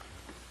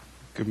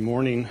Good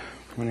morning.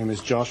 My name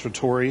is Joshua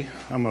Torrey.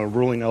 I'm a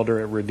ruling elder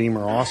at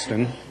Redeemer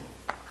Austin.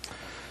 I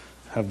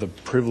have the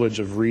privilege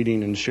of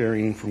reading and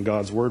sharing from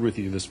God's Word with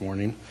you this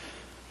morning.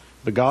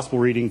 The gospel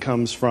reading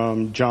comes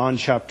from John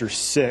chapter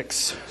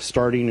 6,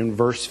 starting in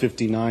verse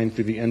 59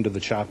 through the end of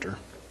the chapter.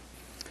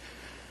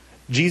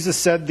 Jesus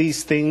said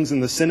these things in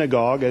the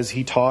synagogue as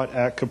he taught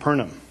at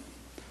Capernaum.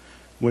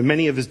 When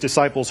many of his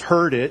disciples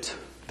heard it,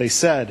 they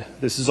said,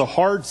 "This is a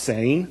hard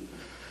saying.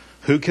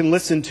 Who can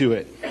listen to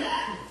it?"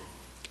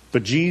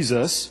 But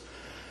Jesus,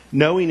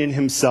 knowing in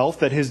himself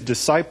that his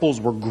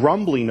disciples were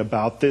grumbling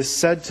about this,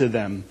 said to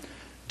them,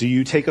 "Do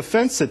you take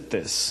offense at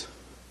this?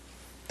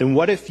 Then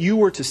what if you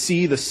were to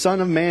see the Son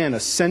of Man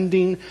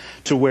ascending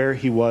to where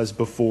he was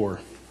before?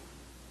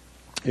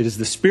 It is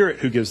the Spirit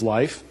who gives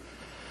life.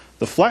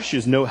 The flesh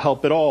is no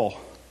help at all.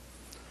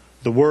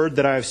 The word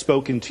that I have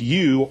spoken to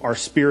you are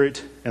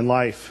spirit and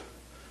life.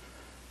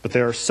 But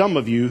there are some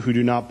of you who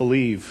do not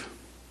believe."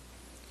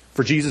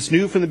 For Jesus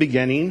knew from the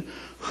beginning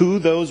who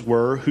those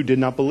were who did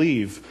not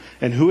believe,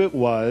 and who it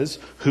was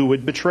who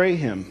would betray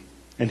him.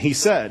 And he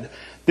said,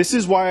 "This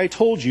is why I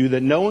told you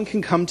that no one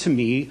can come to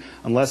me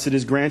unless it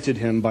is granted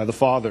him by the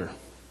Father."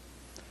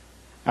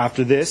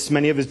 After this,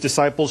 many of his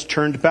disciples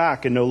turned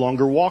back and no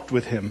longer walked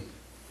with him.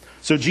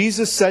 So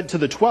Jesus said to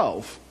the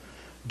 12,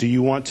 "Do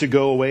you want to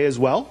go away as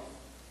well?"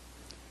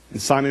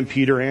 And Simon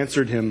Peter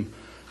answered him,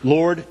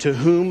 "Lord, to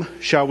whom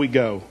shall we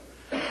go?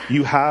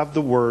 You have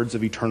the words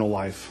of eternal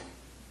life.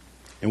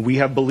 And we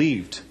have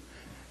believed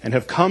and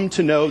have come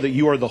to know that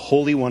you are the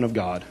Holy One of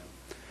God."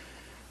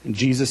 And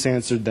Jesus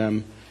answered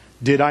them,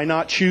 "Did I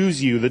not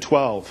choose you, the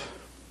 12?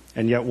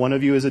 And yet one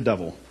of you is a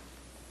devil."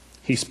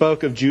 He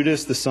spoke of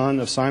Judas, the son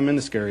of Simon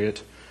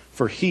Iscariot,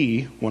 for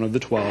he, one of the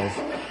 12,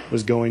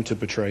 was going to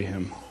betray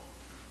him.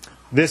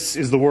 This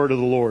is the word of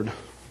the Lord.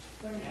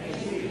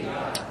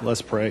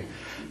 Let's pray.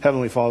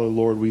 Heavenly Father,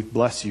 Lord, we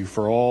bless you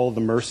for all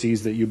the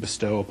mercies that you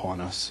bestow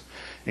upon us,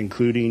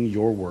 including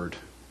your word,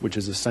 which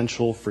is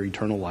essential for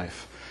eternal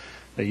life.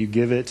 That you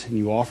give it and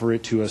you offer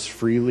it to us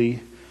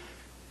freely,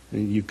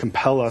 and you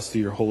compel us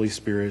through your Holy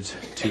Spirit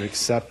to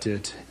accept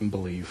it and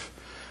believe.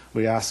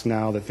 We ask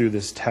now that through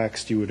this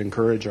text you would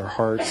encourage our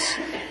hearts,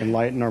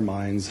 enlighten our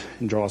minds,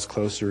 and draw us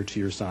closer to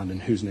your Son,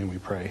 in whose name we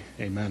pray.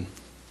 Amen.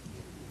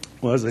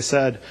 Well, as I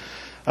said,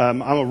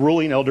 I'm a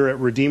ruling elder at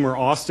Redeemer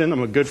Austin.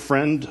 I'm a good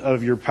friend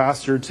of your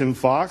pastor, Tim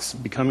Fox,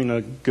 becoming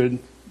a good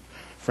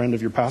friend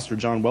of your pastor,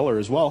 John Weller,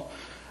 as well.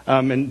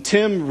 And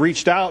Tim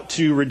reached out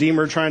to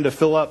Redeemer trying to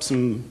fill up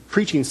some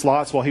preaching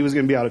slots while he was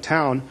going to be out of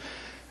town.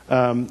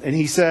 And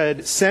he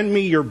said, "Send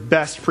me your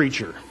best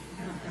preacher."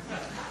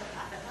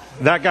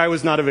 That guy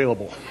was not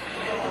available.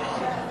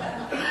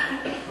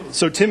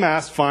 So Tim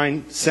asked,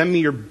 "Fine, send me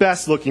your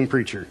best looking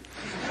preacher."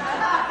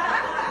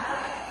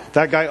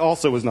 That guy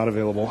also was not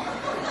available.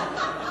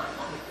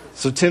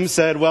 So Tim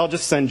said, "Well,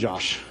 just send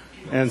Josh."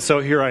 And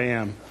so here I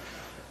am.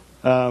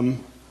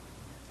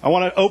 I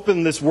want to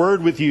open this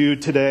word with you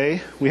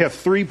today. We have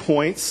 3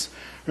 points.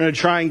 We're going to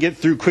try and get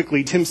through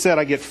quickly. Tim said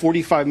I get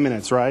 45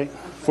 minutes, right?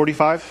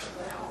 45?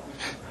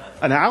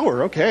 An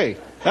hour? Okay.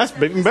 That's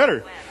even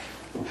better.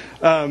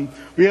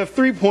 We have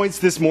 3 points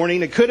this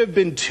morning. It could have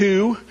been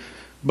 2,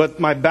 but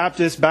my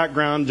Baptist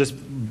background just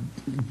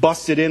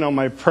busted in on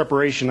my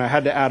preparation. I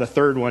had to add a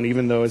third one,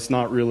 even though it's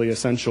not really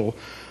essential.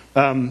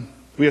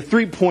 We have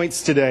 3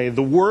 points today.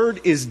 The word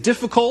is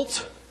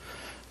difficult.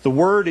 The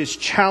word is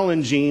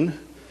challenging.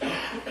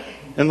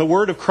 And the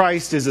word of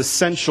Christ is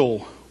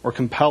essential or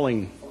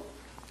compelling.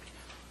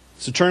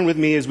 So turn with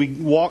me as we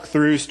walk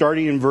through,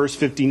 starting in verse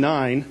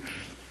 59.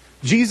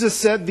 Jesus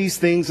said these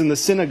things in the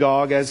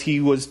synagogue as he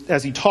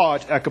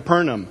taught at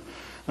Capernaum.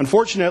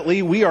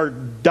 Unfortunately, we are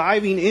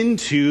diving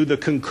into the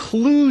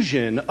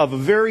conclusion of a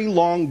very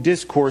long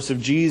discourse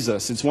of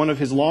Jesus. It's one of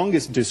his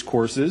longest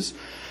discourses.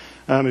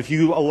 If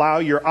you allow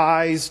your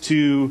eyes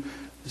to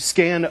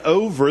scan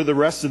over the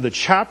rest of the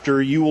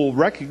chapter, you will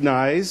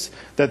recognize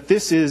that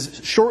this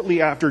is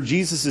shortly after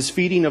Jesus'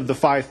 feeding of the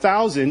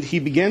 5,000. He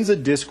begins a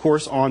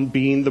discourse on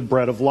being the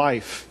bread of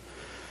life.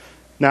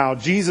 Now,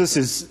 Jesus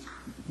is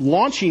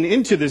launching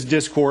into this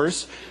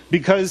discourse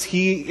because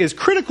he is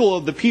critical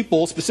of the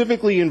people,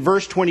 specifically in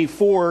verse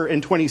 24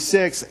 and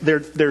 26.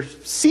 They're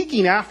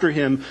seeking after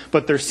him,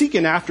 but they're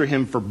seeking after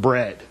him for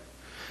bread.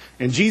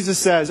 And Jesus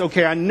says,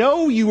 "Okay, I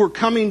know you were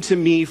coming to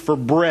me for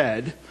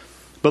bread,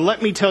 but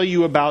let me tell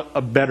you about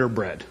a better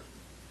bread,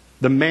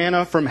 the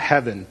manna from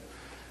heaven,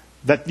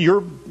 that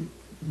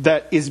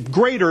is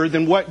greater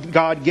than what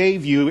God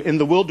gave you in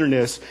the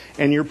wilderness,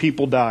 and your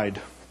people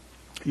died.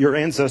 Your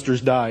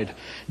ancestors died."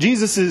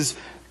 Jesus is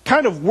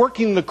kind of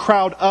working the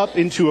crowd up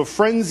into a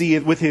frenzy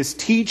with his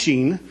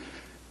teaching,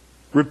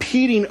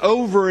 repeating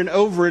over and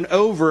over and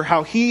over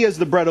how he, as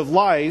the bread of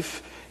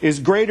life, is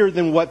greater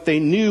than what they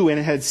knew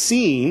and had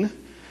seen.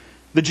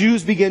 The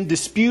Jews begin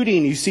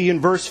disputing, you see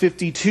in verse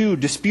 52,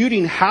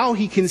 disputing how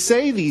he can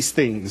say these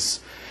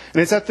things.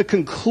 And it's at the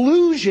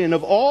conclusion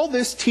of all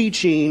this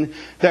teaching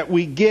that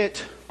we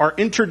get our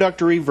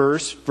introductory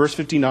verse, verse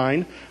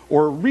 59,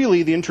 or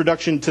really the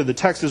introduction to the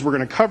text as we're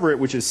going to cover it,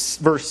 which is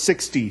verse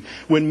 60.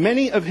 When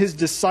many of his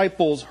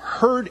disciples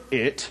heard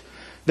it,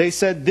 they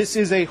said, "This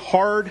is a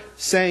hard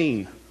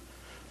saying.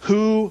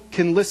 Who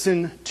can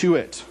listen to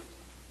it?"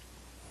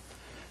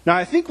 Now,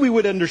 I think we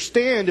would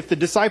understand if the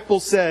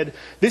disciples said,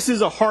 "This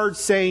is a hard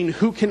saying,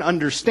 who can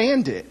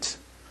understand it?"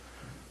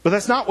 But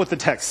that's not what the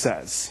text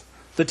says.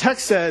 The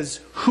text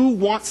says, "Who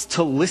wants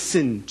to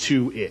listen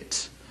to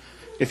it?"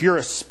 If you're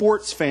a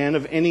sports fan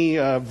of any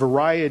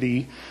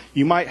variety,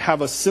 you might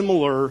have a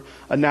similar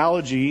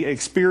analogy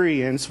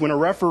experience when a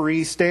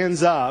referee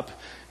stands up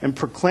and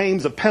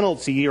proclaims a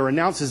penalty or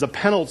announces a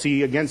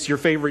penalty against your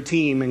favorite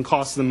team and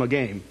costs them a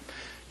game.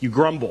 You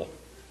grumble.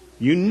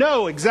 You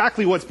know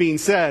exactly what's being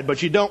said,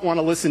 but you don't want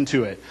to listen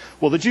to it.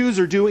 Well, the Jews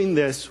are doing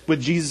this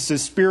with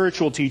Jesus'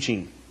 spiritual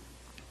teaching.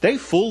 They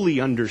fully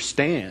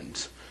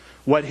understand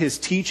what his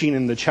teaching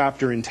in the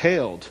chapter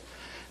entailed.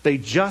 They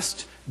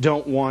just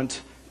don't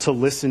want to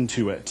listen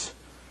to it.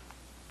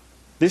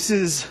 This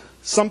is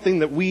something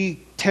that we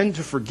tend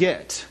to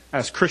forget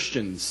as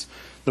Christians.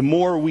 The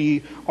more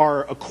we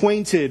are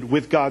acquainted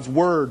with God's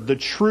word, the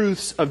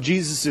truths of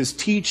Jesus'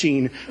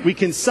 teaching, we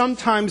can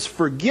sometimes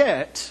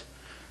forget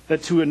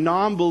that to a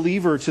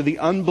non-believer, to the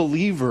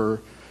unbeliever,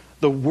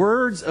 the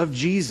words of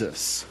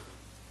Jesus,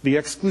 the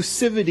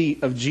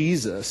exclusivity of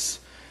Jesus,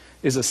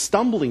 is a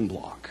stumbling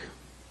block.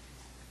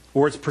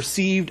 Or it's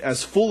perceived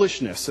as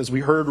foolishness, as we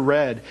heard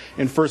read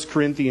in 1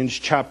 Corinthians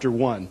chapter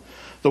 1.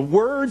 The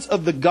words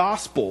of the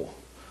gospel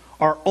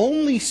are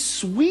only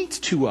sweet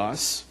to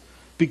us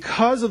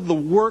because of the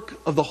work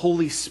of the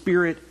Holy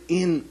Spirit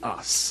in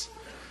us.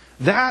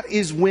 That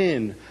is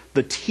when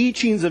the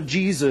teachings of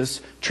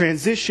Jesus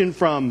transition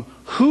from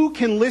who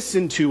can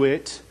listen to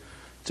it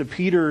to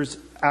Peter's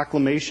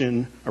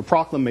acclamation or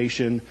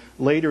proclamation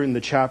later in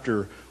the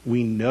chapter,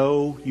 "We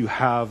know you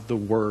have the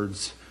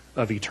words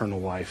of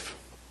eternal life."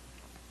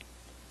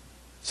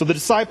 So the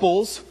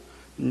disciples,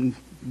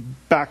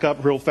 back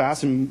up real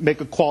fast and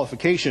make a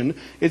qualification.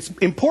 It's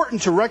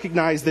important to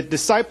recognize that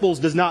disciples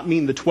does not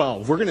mean the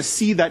 12. We're going to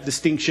see that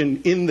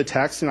distinction in the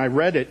text, and I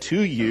read it to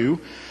you.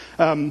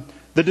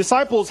 The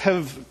disciples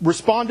have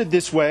responded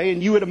this way,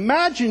 and you would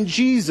imagine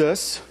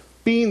Jesus,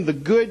 being the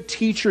good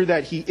teacher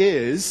that he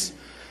is,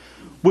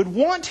 would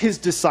want his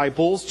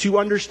disciples to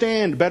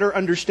better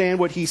understand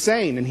what he's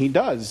saying. And he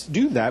does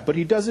do that, but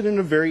he does it in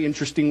a very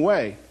interesting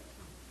way.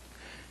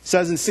 It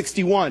says in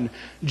 61,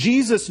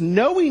 Jesus,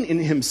 knowing in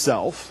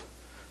himself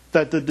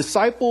that the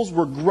disciples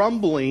were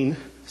grumbling,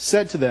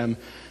 said to them,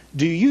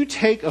 "Do you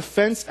take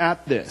offense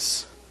at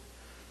this?"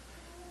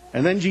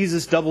 And then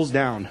Jesus doubles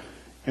down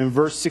in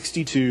verse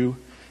 62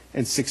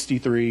 and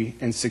 63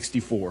 and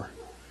 64.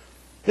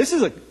 This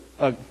is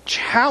a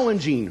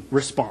challenging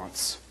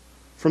response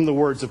from the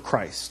words of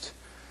Christ.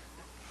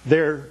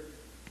 They're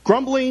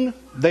grumbling,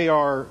 they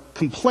are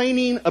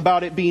complaining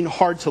about it being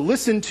hard to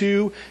listen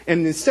to,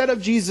 and instead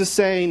of Jesus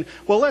saying,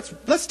 "Well,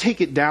 let's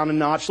take it down a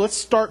notch, let's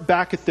start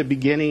back at the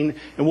beginning,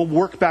 and we'll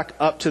work back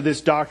up to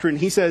this doctrine,"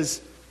 he says,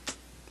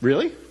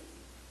 "Really?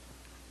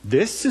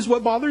 This is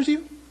what bothers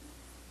you?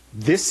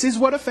 This is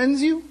what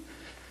offends you?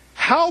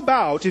 How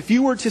about if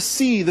you were to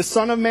see the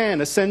Son of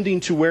Man ascending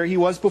to where he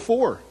was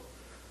before?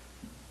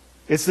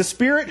 It's the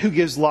Spirit who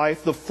gives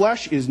life, the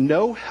flesh is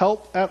no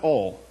help at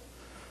all.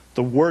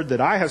 The word that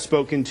I have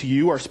spoken to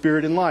you are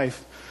spirit and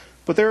life,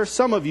 but there are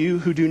some of you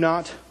who do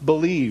not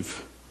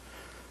believe."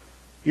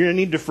 You're going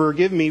to need to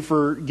forgive me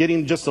for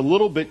getting just a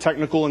little bit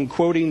technical and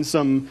quoting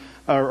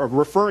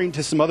referring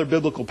to some other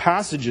biblical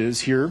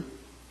passages here.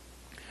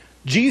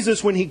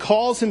 Jesus, when he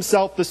calls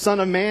himself the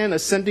Son of Man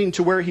ascending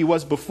to where he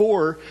was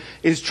before,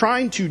 is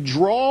trying to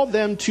draw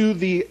them to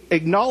the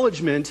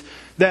acknowledgement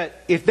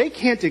that if they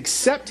can't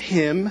accept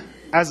him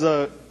as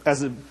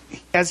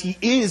he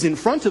is in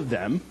front of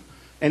them,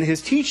 and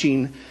his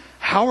teaching,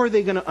 how are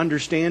they going to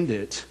understand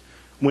it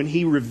when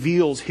he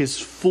reveals his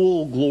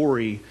full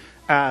glory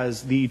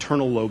as the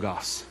eternal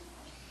Logos,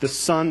 the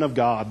Son of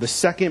God, the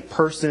second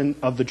person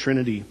of the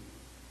Trinity?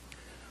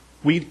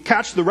 We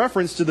catch the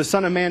reference to the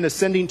Son of Man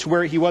ascending to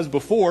where he was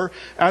before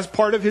as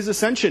part of his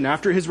ascension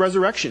after his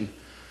resurrection.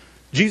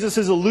 Jesus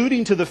is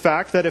alluding to the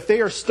fact that if they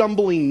are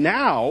stumbling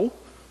now,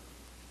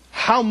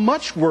 how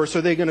much worse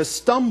are they going to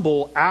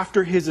stumble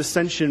after his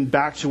ascension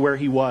back to where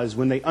he was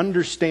when they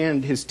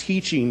understand his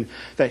teaching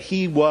that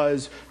he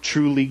was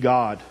truly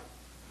God?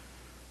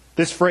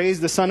 This phrase,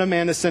 the Son of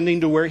Man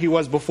ascending to where he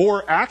was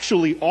before,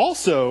 actually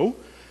also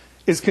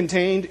is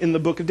contained in the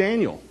book of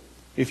Daniel.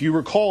 If you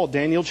recall,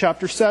 Daniel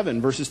chapter 7,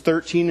 verses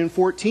 13 and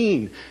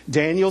 14,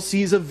 Daniel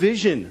sees a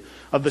vision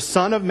of the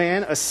Son of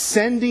Man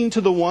ascending to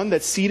the one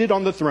that's seated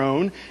on the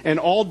throne, and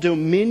all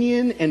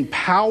dominion and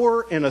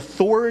power and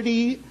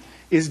authority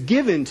is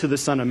given to the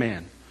Son of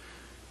Man.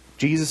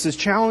 Jesus is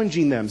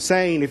challenging them,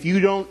 saying, if you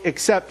don't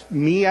accept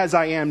me as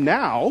I am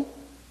now,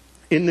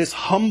 in this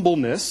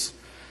humbleness,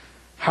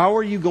 how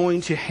are you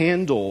going to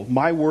handle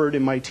my word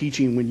and my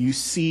teaching when you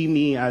see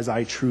me as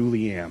I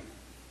truly am?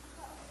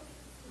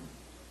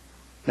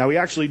 Now, we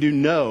actually do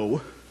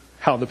know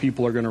how the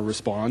people are going to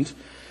respond.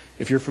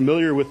 If you're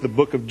familiar with the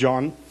book of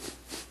John,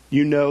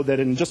 you know that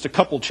in just a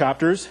couple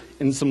chapters,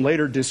 in some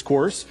later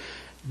discourse,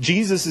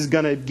 Jesus is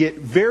going to get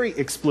very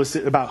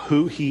explicit about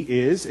who he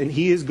is, and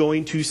he is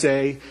going to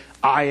say,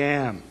 I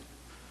am.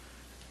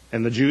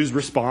 And the Jews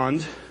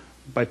respond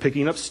by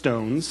picking up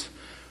stones,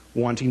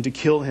 wanting to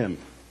kill him.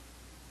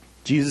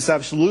 Jesus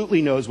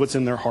absolutely knows what's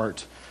in their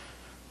heart.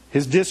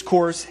 His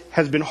discourse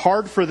has been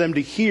hard for them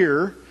to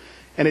hear,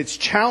 and it's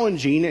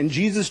challenging, and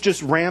Jesus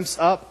just ramps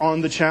up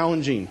on the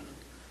challenging.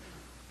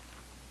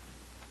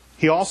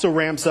 He also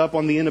ramps up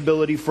on the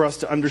inability for us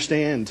to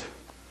understand.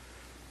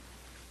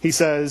 He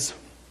says,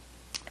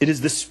 it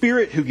is the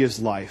Spirit who gives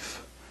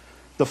life.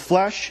 The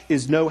flesh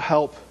is no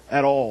help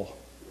at all.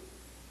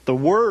 The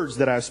words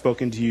that I have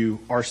spoken to you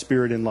are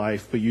spirit and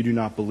life, but you do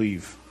not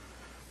believe.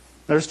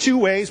 There's two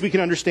ways we can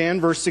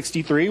understand verse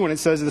 63 when it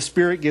says the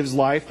Spirit gives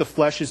life, the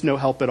flesh is no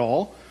help at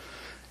all.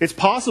 It's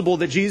possible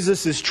that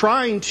Jesus is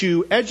trying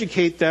to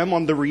educate them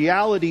on the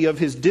reality of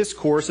his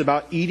discourse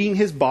about eating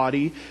his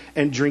body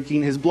and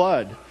drinking his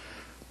blood.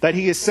 That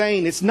he is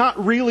saying it's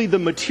not really the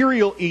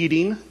material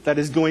eating that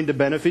is going to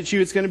benefit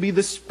you, it's going to be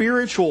the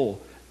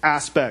spiritual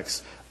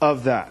aspects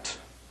of that.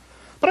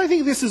 But I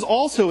think this is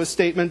also a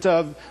statement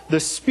of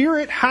the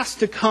Spirit has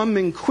to come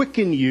and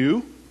quicken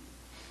you.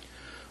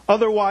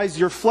 Otherwise,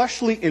 your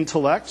fleshly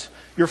intellect,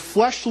 your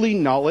fleshly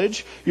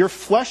knowledge, your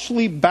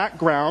fleshly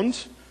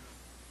background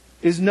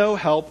is no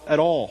help at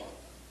all.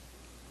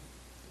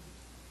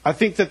 I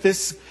think that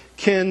this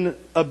can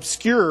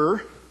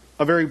obscure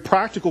a very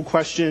practical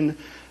question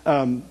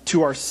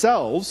to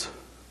ourselves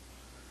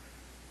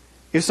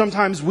if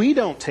sometimes we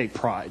don't take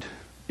pride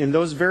in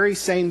those very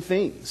same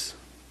things.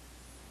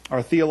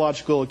 Our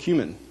theological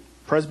acumen,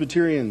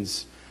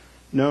 Presbyterians,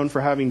 known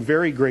for having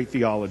very great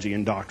theology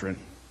and doctrine,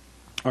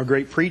 our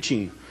great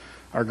preaching,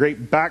 our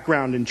great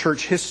background in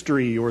church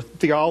history or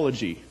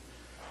theology.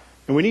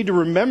 And we need to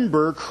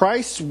remember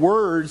Christ's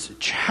words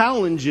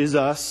challenges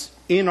us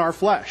in our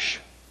flesh.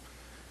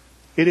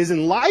 It is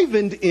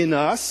enlivened in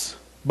us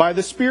by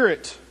the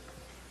Spirit.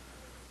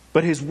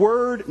 But his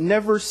word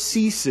never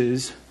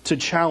ceases to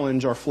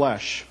challenge our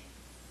flesh.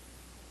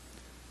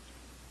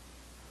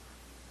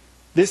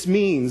 This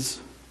means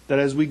that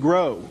as we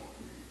grow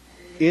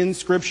in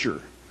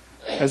Scripture,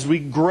 as we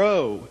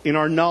grow in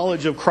our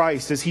knowledge of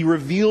Christ, as he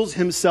reveals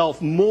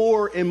himself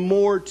more and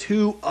more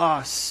to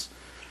us,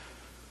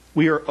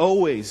 we are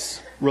always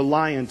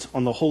reliant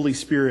on the Holy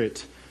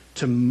Spirit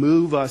to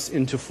move us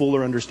into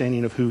fuller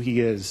understanding of who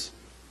he is.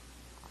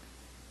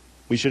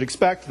 We should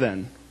expect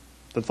then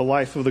that the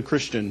life of the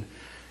Christian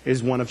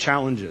is one of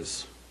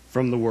challenges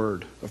from the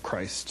word of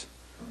Christ.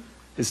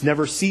 It's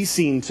never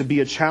ceasing to be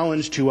a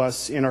challenge to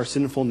us in our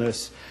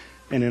sinfulness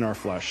and in our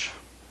flesh.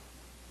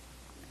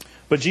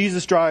 But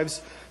Jesus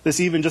drives this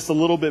even just a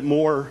little bit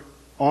more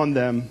on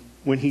them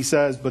when he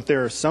says, but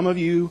there are some of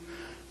you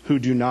who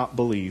do not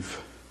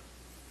believe.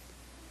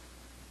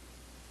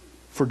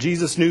 For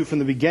Jesus knew from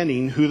the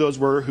beginning who those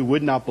were who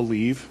would not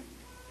believe.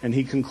 And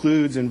he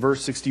concludes in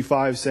verse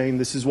 65 saying,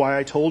 this is why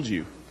I told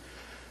you.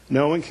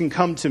 No one can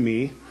come to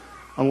me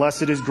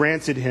unless it is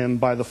granted him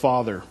by the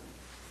Father.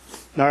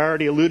 Now, I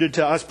already alluded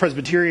to us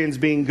Presbyterians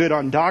being good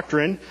on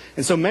doctrine,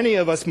 and so many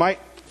of us might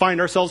find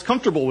ourselves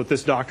comfortable with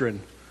this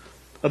doctrine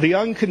of the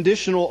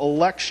unconditional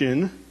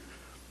election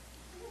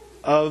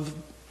of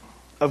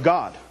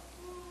God.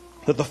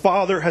 That the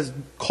Father has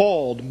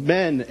called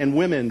men and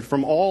women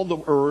from all the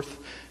earth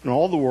and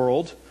all the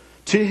world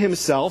to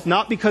himself,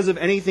 not because of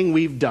anything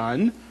we've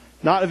done,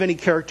 not of any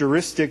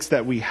characteristics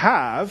that we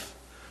have,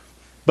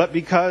 but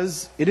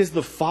because it is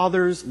the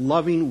Father's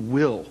loving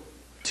will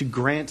to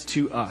grant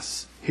to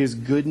us his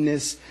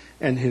goodness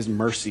and his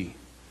mercy.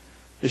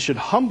 It should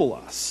humble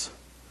us,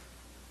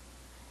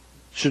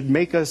 should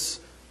make us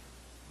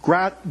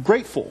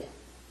grateful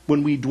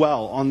when we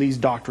dwell on these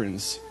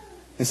doctrines.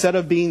 Instead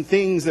of being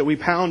things that we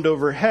pound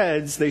over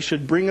heads, they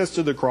should bring us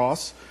to the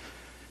cross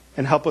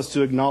and help us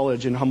to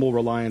acknowledge in humble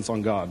reliance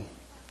on God.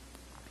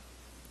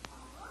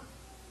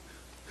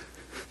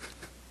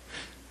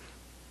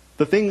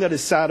 The thing that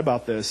is sad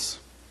about this,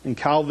 and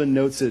Calvin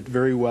notes it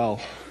very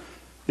well,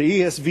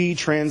 the ESV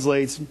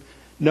translates,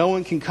 no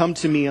one can come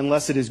to me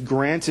unless it is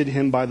granted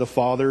him by the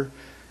Father.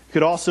 It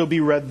could also be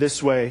read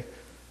this way,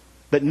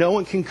 that no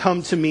one can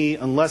come to me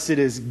unless it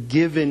is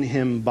given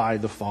him by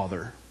the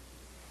Father.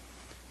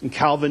 And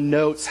Calvin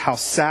notes how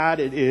sad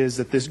it is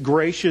that this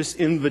gracious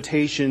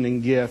invitation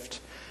and gift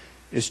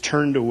is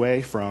turned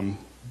away from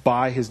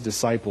by his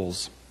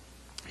disciples.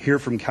 Hear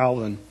from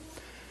Calvin.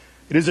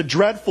 It is a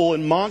dreadful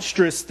and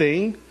monstrous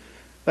thing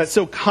that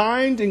so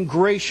kind and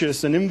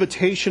gracious an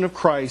invitation of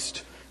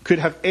Christ could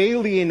have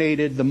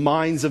alienated the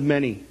minds of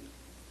many,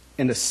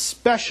 and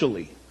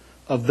especially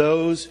of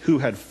those who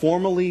had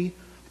formerly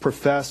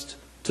professed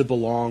to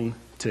belong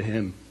to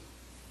him.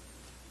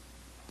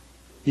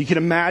 You can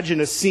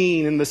imagine a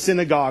scene in the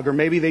synagogue, or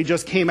maybe they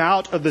just came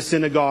out of the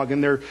synagogue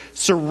and they're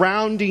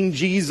surrounding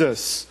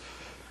Jesus,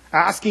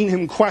 asking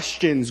him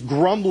questions,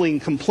 grumbling,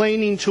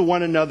 complaining to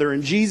one another,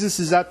 and Jesus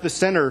is at the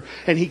center,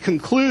 and he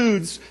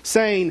concludes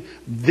saying,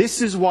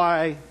 this is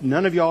why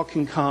none of y'all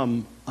can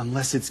come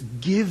unless it's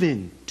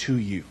given to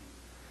you.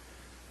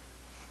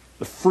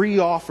 The free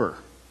offer.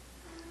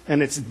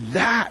 And it's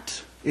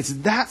that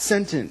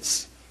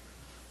sentence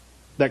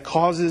that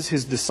causes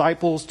his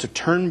disciples to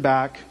turn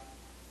back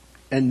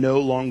and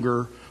no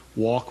longer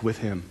walk with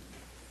him.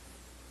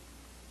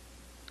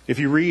 If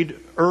you read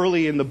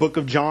early in the book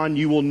of John,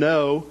 you will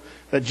know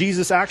that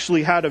Jesus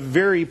actually had a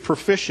very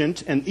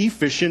proficient and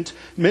efficient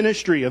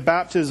ministry of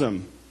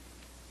baptism.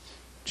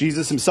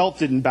 Jesus himself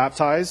didn't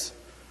baptize,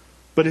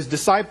 but his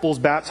disciples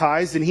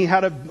baptized, and he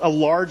had a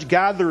large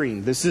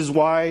gathering. This is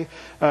why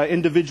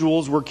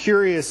individuals were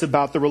curious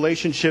about the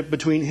relationship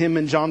between him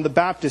and John the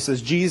Baptist,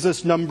 as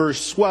Jesus'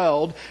 numbers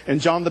swelled and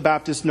John the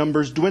Baptist's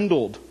numbers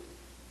dwindled.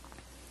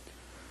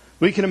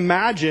 We can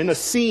imagine a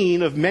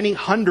scene of many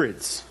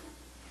hundreds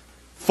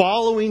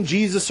following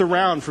Jesus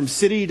around from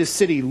city to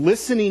city,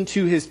 listening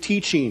to his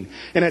teaching.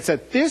 And it's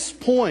at this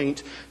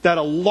point that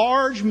a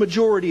large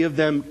majority of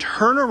them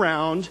turn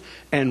around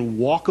and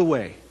walk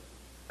away,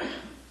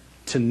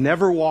 to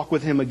never walk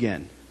with him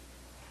again.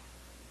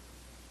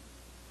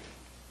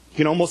 You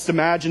can almost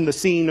imagine the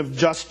scene of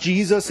just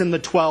Jesus and the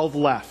 12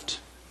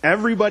 left.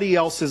 Everybody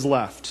else is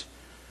left.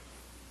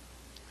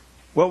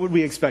 What would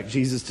we expect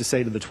Jesus to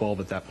say to the 12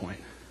 at that point?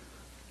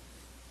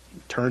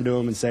 Turn to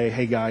him and say,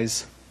 "Hey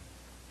guys,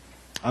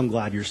 I'm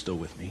glad you're still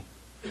with me."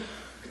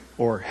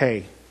 Or,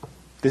 "Hey,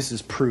 this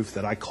is proof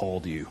that I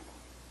called you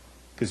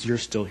because you're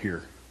still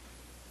here."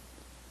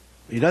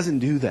 He doesn't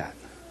do that.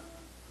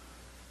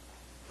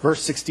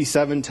 Verse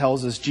 67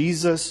 tells us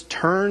Jesus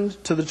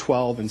turned to the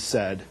 12 and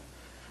said,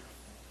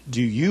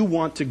 "Do you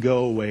want to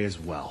go away as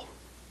well?"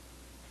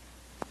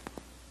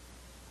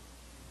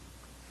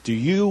 Do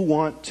you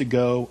want to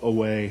go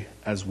away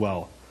as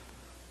well?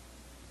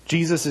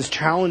 Jesus is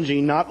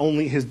challenging not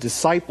only his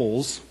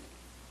disciples,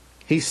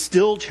 he's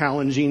still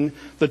challenging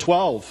the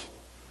 12.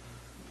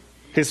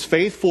 His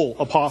faithful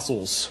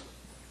apostles,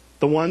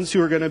 the ones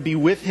who are going to be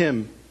with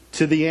him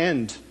to the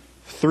end,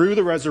 through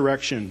the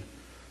resurrection,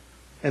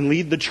 and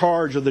lead the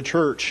charge of the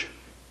church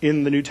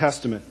in the New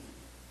Testament.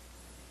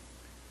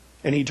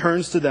 And he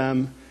turns to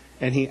them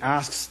and he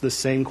asks the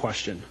same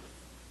question.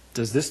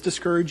 Does this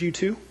discourage you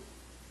too?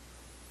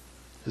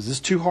 Is this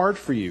too hard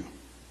for you?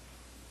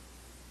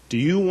 Do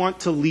you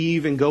want to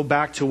leave and go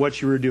back to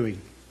what you were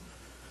doing?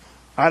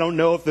 I don't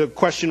know if the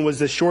question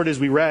was as short as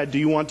we read. Do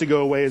you want to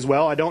go away as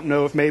well? I don't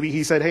know if maybe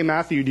he said, "Hey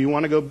Matthew, do you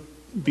want to go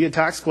be a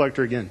tax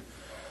collector again?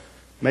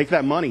 Make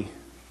that money."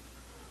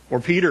 Or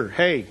Peter,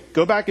 "Hey,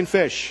 go back and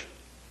fish.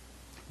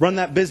 Run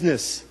that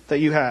business that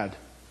you had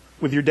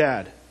with your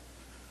dad."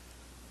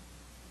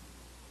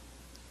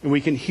 And we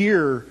can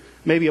hear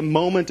maybe a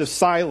moment of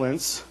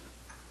silence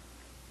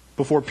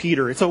before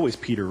Peter. It's always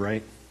Peter,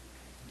 right?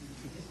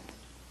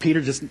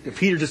 Peter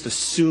just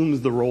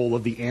assumes the role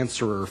of the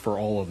answerer for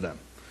all of them.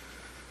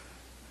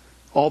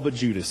 All but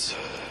Judas.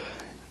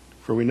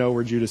 For we know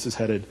where Judas is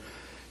headed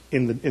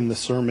in the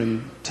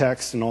sermon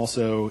text and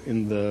also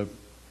in the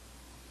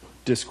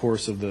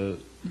discourse of the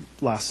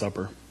Last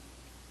Supper.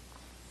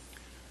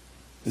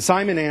 And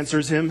Simon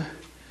answers him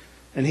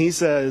and he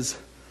says,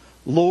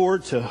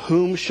 "Lord, to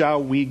whom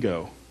shall we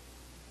go?"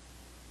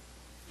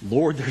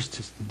 Lord,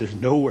 there's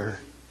nowhere.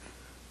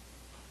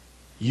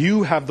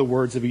 You have the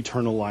words of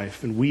eternal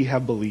life, and we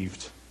have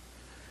believed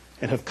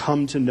and have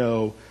come to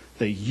know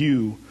that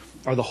you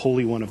are the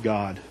Holy One of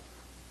God.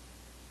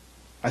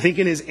 I think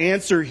in his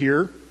answer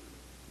here,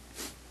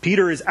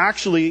 Peter is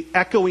actually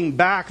echoing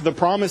back the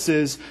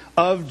promises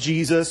of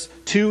Jesus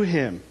to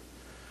him.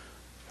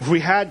 If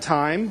we had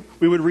time,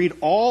 we would read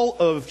all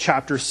of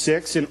chapter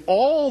 6 and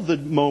all the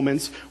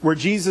moments where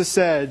Jesus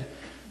said,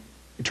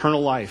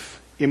 "Eternal life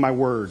in my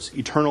words,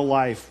 eternal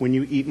life when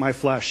you eat my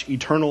flesh,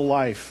 eternal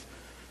life."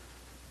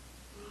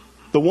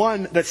 The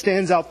one that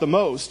stands out the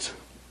most,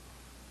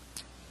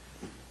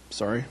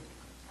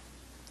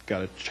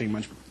 got to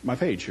change my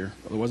page here,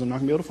 otherwise I'm not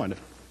going to be able to find it.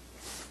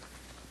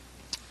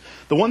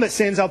 The one that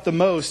stands out the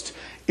most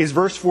is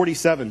verse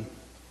 47,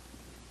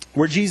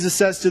 where Jesus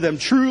says to them,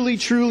 "Truly,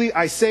 truly,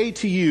 I say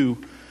to you,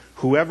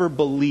 whoever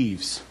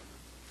believes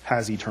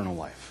has eternal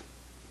life."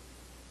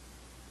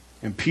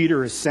 And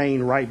Peter is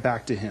saying right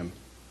back to him,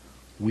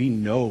 "We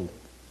know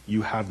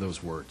you have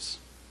those words.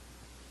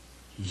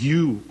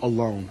 You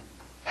alone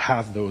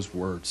have those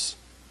words.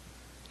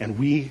 And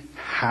we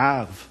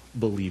have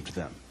believed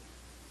them.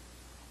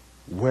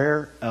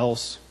 Where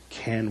else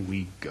can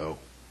we go?"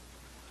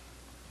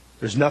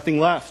 There's nothing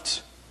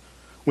left.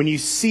 When you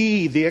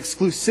see the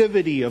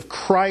exclusivity of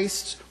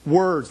Christ's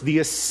words, the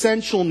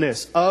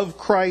essentialness of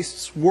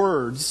Christ's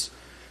words,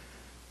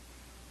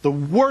 the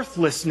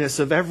worthlessness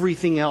of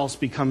everything else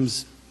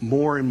becomes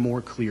more and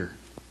more clear.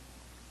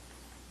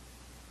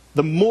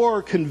 The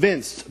more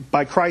convinced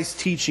by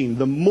Christ's teaching,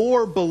 the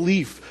more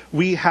belief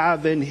we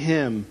have in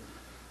him,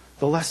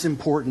 the less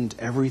important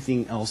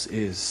everything else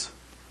is.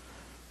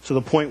 To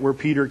the point where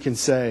Peter can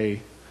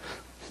say,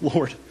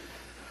 Lord,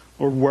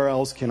 where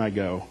else can I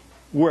go?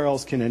 Where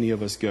else can any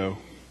of us go?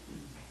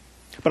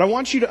 But I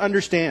want you to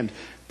understand,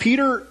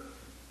 Peter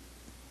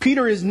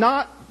is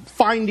not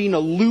finding a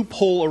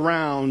loophole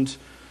around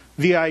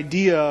the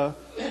idea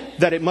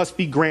that it must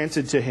be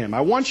granted to him.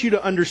 I want you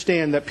to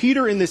understand that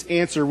Peter in this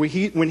answer, when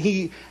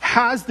he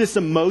has this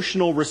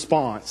emotional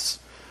response,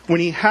 when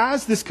he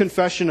has this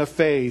confession of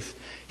faith,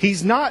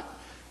 he's not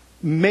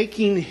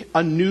making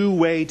a new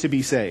way to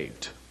be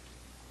saved.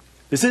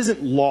 This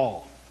isn't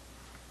law.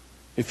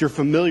 If you're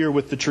familiar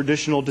with the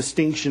traditional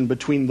distinction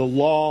between the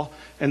law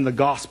and the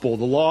gospel,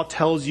 the law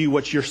tells you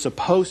what you're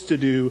supposed to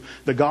do.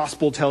 The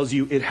gospel tells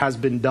you it has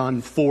been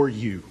done for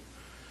you.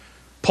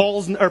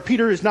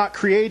 Peter is not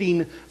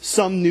creating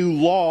some new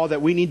law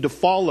that we need to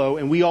follow,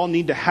 and we all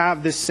need to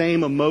have this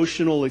same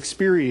emotional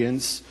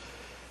experience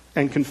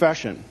and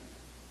confession.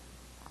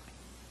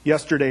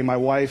 Yesterday, my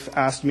wife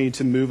asked me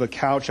to move a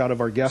couch out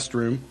of our guest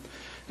room.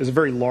 It was a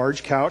very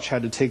large couch.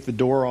 Had to take the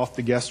door off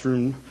the guest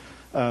room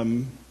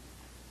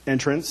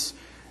entrance.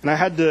 And I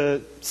had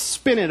to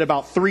spin it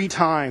about 3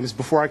 times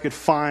before I could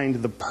find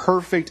the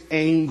perfect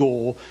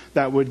angle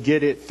that would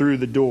get it through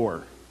the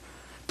door.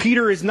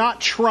 Peter is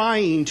not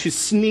trying to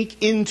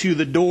sneak into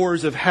the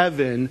doors of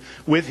heaven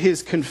with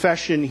his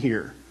confession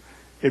here.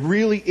 It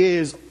really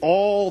is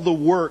all the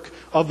work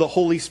of the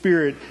Holy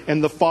Spirit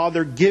and the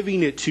Father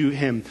giving it to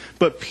him.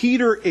 But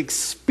Peter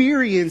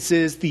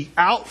experiences the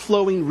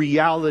outflowing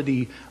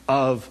reality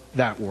of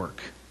that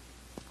work.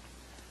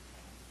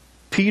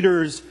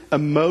 Peter's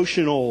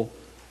emotional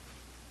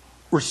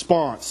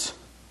response,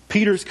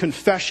 Peter's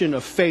confession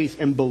of faith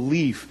and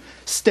belief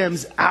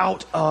stems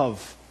out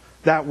of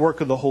that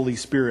work of the Holy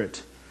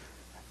Spirit.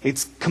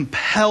 It's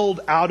compelled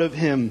out of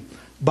him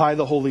by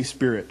the Holy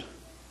Spirit.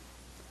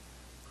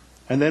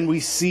 And then we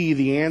see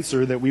the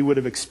answer that we would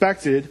have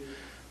expected,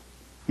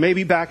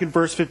 maybe back in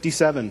verse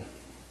 57.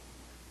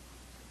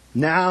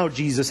 Now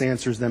Jesus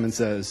answers them and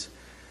says,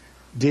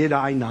 "Did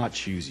I not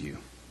choose you?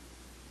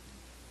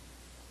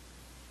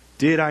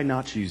 Did I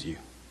not choose you?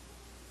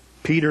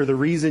 Peter, the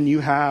reason you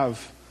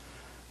have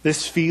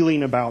this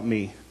feeling about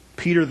me,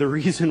 Peter, the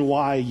reason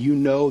why you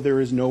know there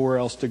is nowhere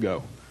else to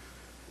go,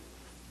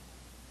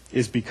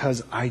 is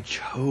because I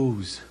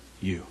chose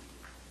you."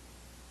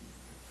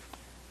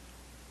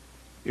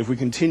 If we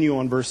continue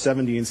on verse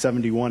 70 and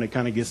 71, it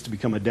kind of gets to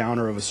become a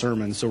downer of a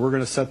sermon, so we're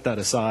going to set that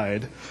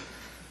aside,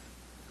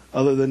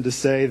 other than to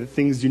say that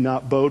things do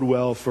not bode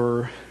well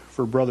for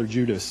brother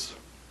Judas.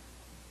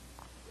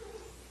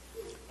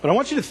 But I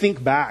want you to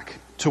think back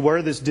to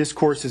where this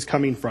discourse is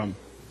coming from.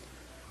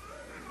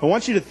 I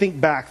want you to think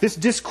back. This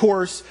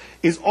discourse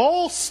is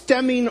all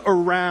stemming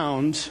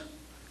around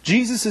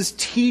Jesus'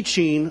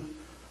 teaching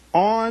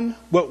on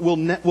what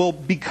will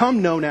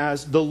become known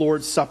as the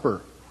Lord's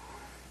Supper.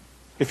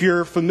 If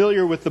you're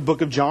familiar with the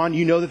book of John,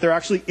 you know that there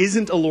actually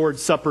isn't a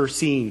Lord's Supper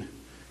scene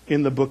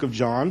in the book of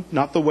John,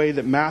 not the way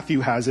that Matthew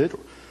has it.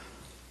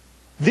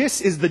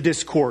 This is the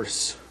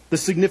discourse, the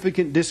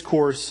significant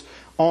discourse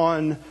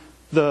on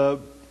the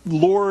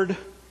Lord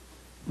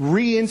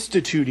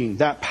reinstituting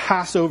that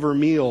Passover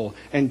meal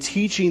and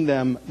teaching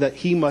them that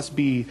he must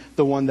be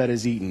the one that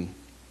is eaten.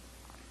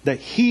 That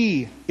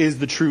he is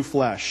the true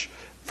flesh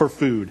for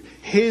food.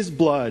 His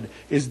blood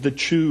is the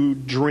true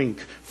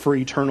drink for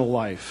eternal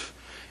life.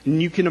 And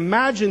you can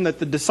imagine that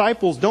the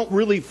disciples don't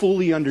really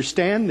fully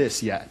understand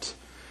this yet.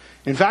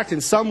 In fact,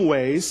 in some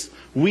ways,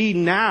 we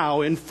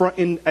now,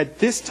 at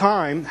this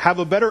time, have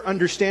a better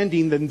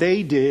understanding than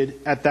they did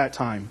at that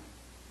time.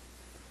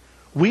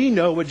 We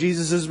know what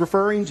Jesus is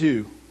referring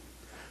to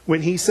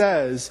when he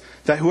says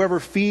that whoever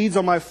feeds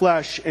on my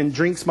flesh and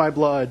drinks my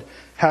blood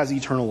has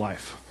eternal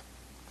life.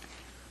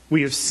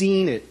 We have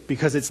seen it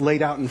because it's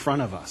laid out in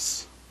front of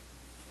us.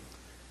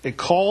 It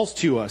calls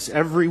to us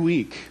every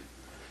week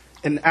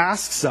and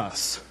asks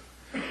us,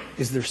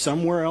 is there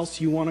somewhere else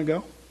you want to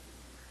go?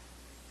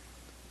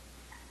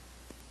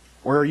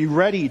 Or are you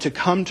ready to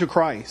come to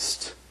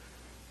Christ,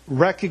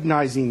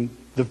 recognizing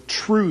the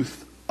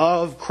truth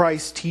of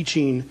Christ's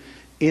teaching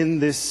in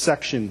this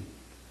section,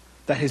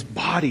 that his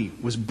body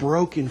was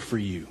broken for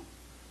you?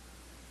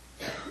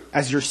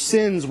 As your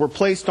sins were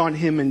placed on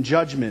him in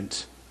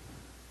judgment,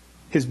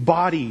 his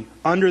body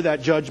under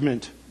that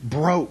judgment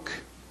broke.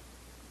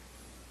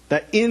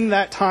 That in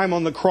that time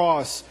on the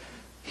cross,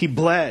 he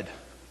bled.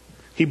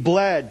 He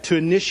bled to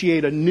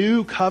initiate a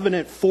new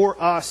covenant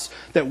for us,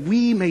 that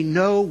we may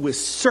know with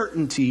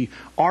certainty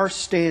our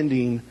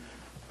standing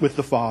with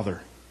the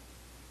Father.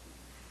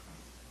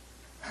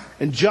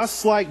 And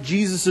just like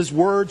Jesus'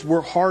 words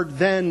were hard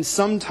then,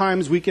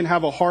 sometimes we can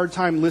have a hard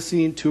time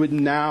listening to it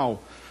now.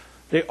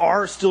 They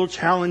are still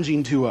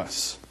challenging to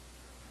us.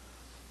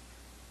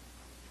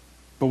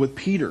 But with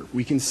Peter,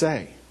 we can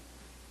say,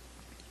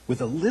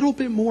 with a little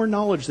bit more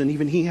knowledge than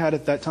even he had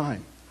at that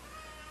time,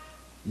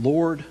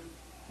 Lord,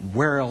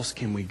 where else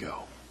can we go?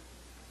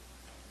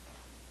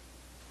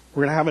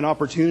 We're going to have an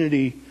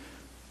opportunity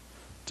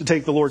to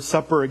take the Lord's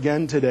Supper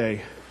again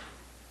today.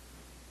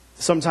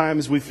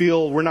 Sometimes we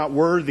feel we're not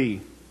worthy.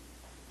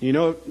 You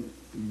know,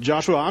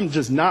 Joshua, I'm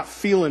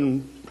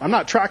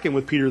not tracking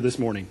with Peter this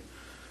morning.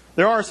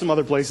 There are some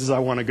other places I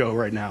want to go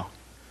right now.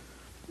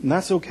 And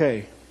that's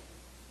okay.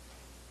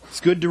 It's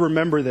good to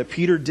remember that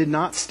Peter did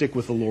not stick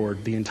with the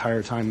Lord the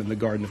entire time in the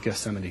Garden of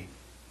Gethsemane.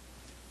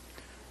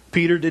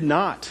 Peter did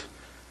not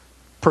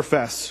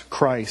profess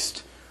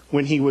Christ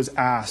when he was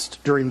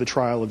asked during the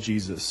trial of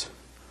Jesus.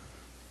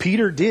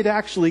 Peter did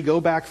actually go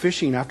back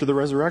fishing after the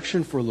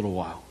resurrection for a little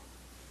while.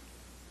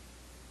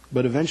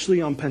 But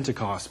eventually on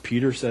Pentecost,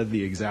 Peter said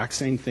the exact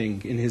same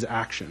thing in his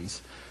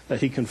actions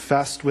that he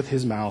confessed with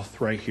his mouth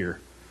right here.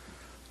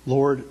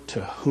 Lord,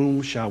 to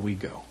whom shall we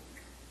go?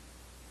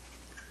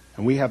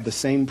 And we have the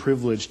same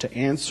privilege to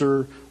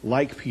answer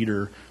like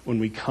Peter when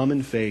we come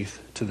in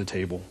faith to the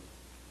table.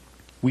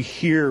 We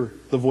hear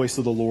the voice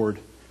of the Lord.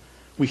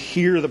 We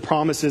hear the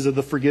promises of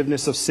the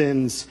forgiveness of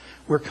sins.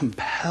 We're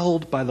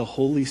compelled by the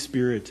Holy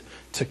Spirit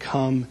to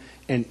come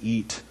and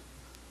eat.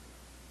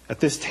 At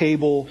this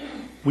table,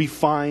 we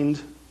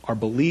find our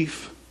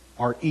belief,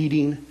 our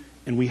eating,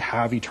 and we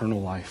have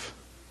eternal life.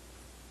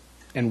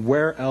 And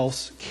where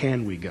else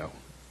can we go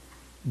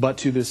but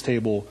to this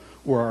table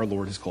where our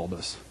Lord has called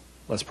us?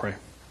 Let's pray.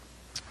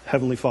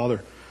 Heavenly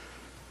Father,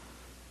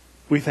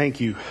 we thank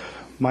you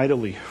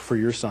mightily for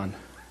your Son,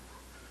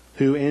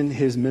 who in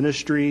his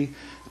ministry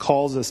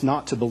calls us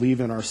not to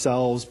believe in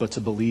ourselves, but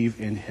to believe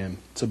in him,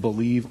 to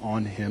believe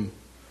on him,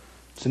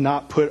 to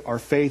not put our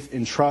faith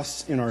and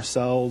trust in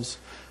ourselves,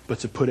 but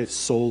to put it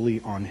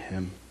solely on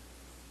him,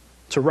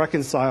 to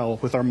reconcile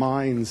with our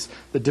minds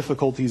the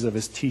difficulties of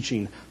his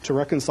teaching, to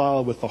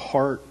reconcile with the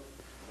heart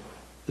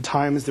the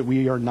times that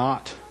we are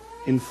not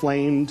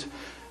inflamed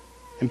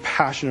and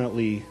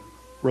passionately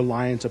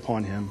reliant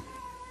upon him.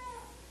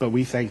 But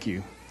we thank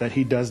you that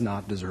he does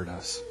not desert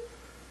us,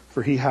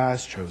 for he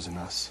has chosen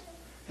us,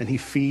 and he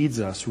feeds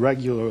us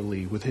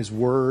regularly with his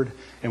word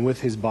and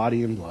with his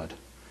body and blood.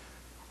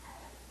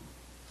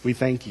 We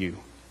thank you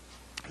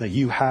that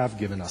you have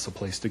given us a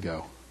place to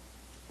go.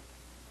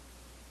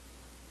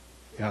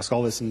 We ask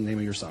all this in the name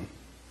of your Son.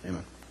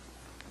 Amen.